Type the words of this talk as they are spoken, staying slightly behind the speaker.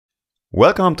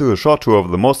Welcome to a short tour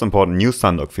of the most important new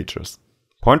Sundog features.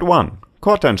 Point 1.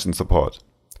 Chord tension support.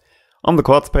 On the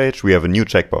chords page we have a new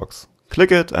checkbox. Click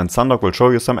it and Sundog will show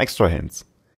you some extra hints.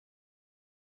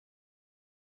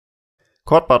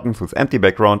 Chord buttons with empty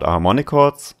background are harmonic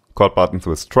chords, chord buttons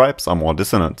with stripes are more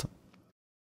dissonant.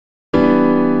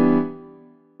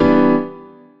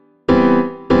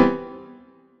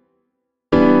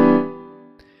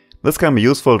 This can be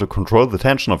useful to control the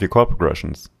tension of your chord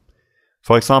progressions.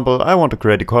 For example, I want to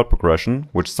create a chord progression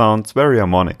which sounds very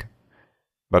harmonic.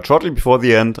 But shortly before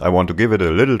the end I want to give it a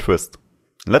little twist.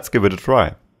 Let's give it a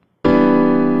try.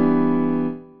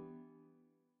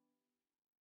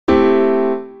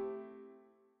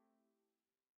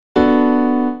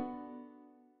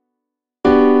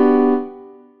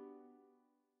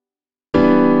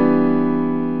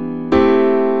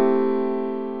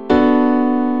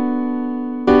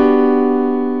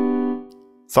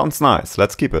 Sounds nice,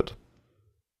 let's keep it.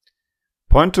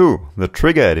 Point 2. The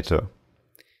trigger editor.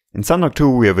 In Sundog 2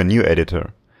 we have a new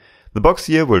editor. The box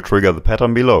here will trigger the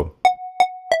pattern below.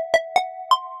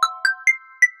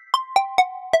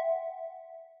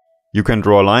 You can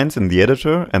draw lines in the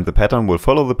editor and the pattern will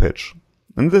follow the pitch.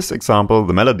 In this example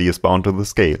the melody is bound to the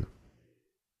scale.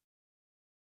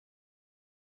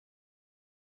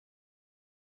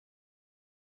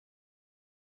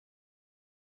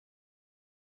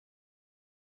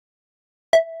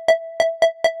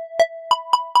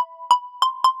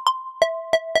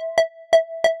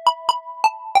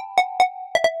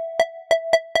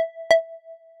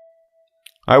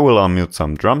 I will unmute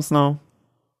some drums now.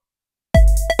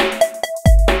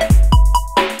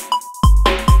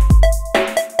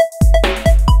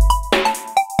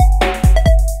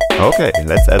 Okay,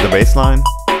 let's add a bass line.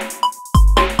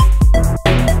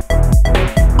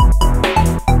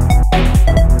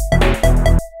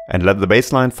 And let the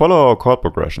bass line follow our chord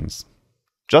progressions.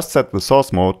 Just set the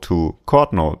source mode to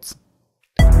chord notes.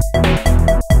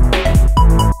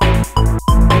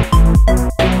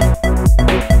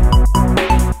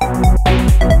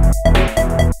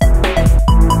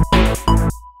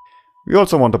 We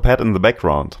also want a pad in the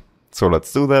background, so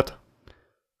let's do that.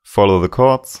 Follow the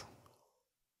chords.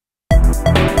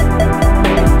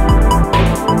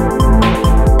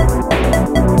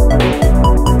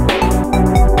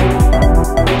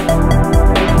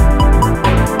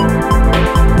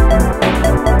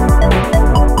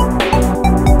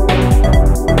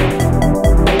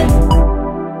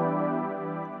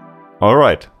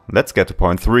 Alright, let's get to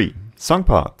point 3, song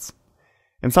parts.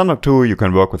 In Sundog 2 you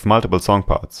can work with multiple song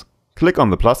parts. Click on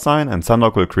the plus sign and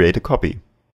Sundog will create a copy.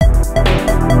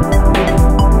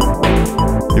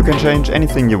 You can change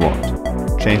anything you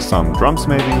want. Change some drums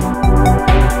maybe.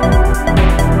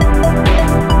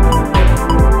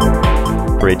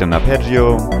 Create an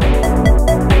arpeggio.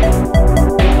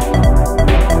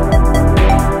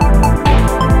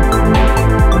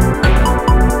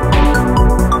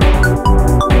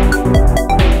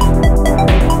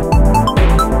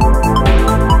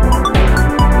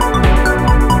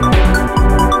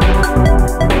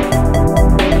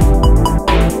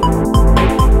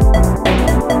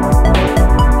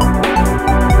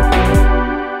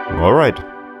 Alright.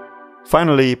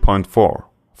 Finally, point 4.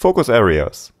 Focus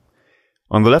areas.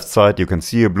 On the left side you can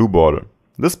see a blue border.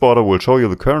 This border will show you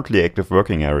the currently active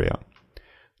working area.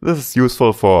 This is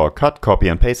useful for cut, copy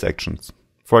and paste actions.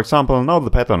 For example, now the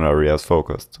pattern area is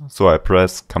focused, so I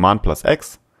press Command plus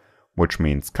X, which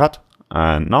means cut,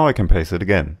 and now I can paste it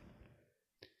again.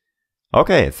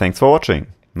 Okay, thanks for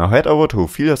watching. Now head over to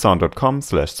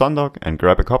feelyoursound.com/Sundog and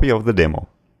grab a copy of the demo.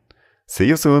 See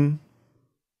you soon!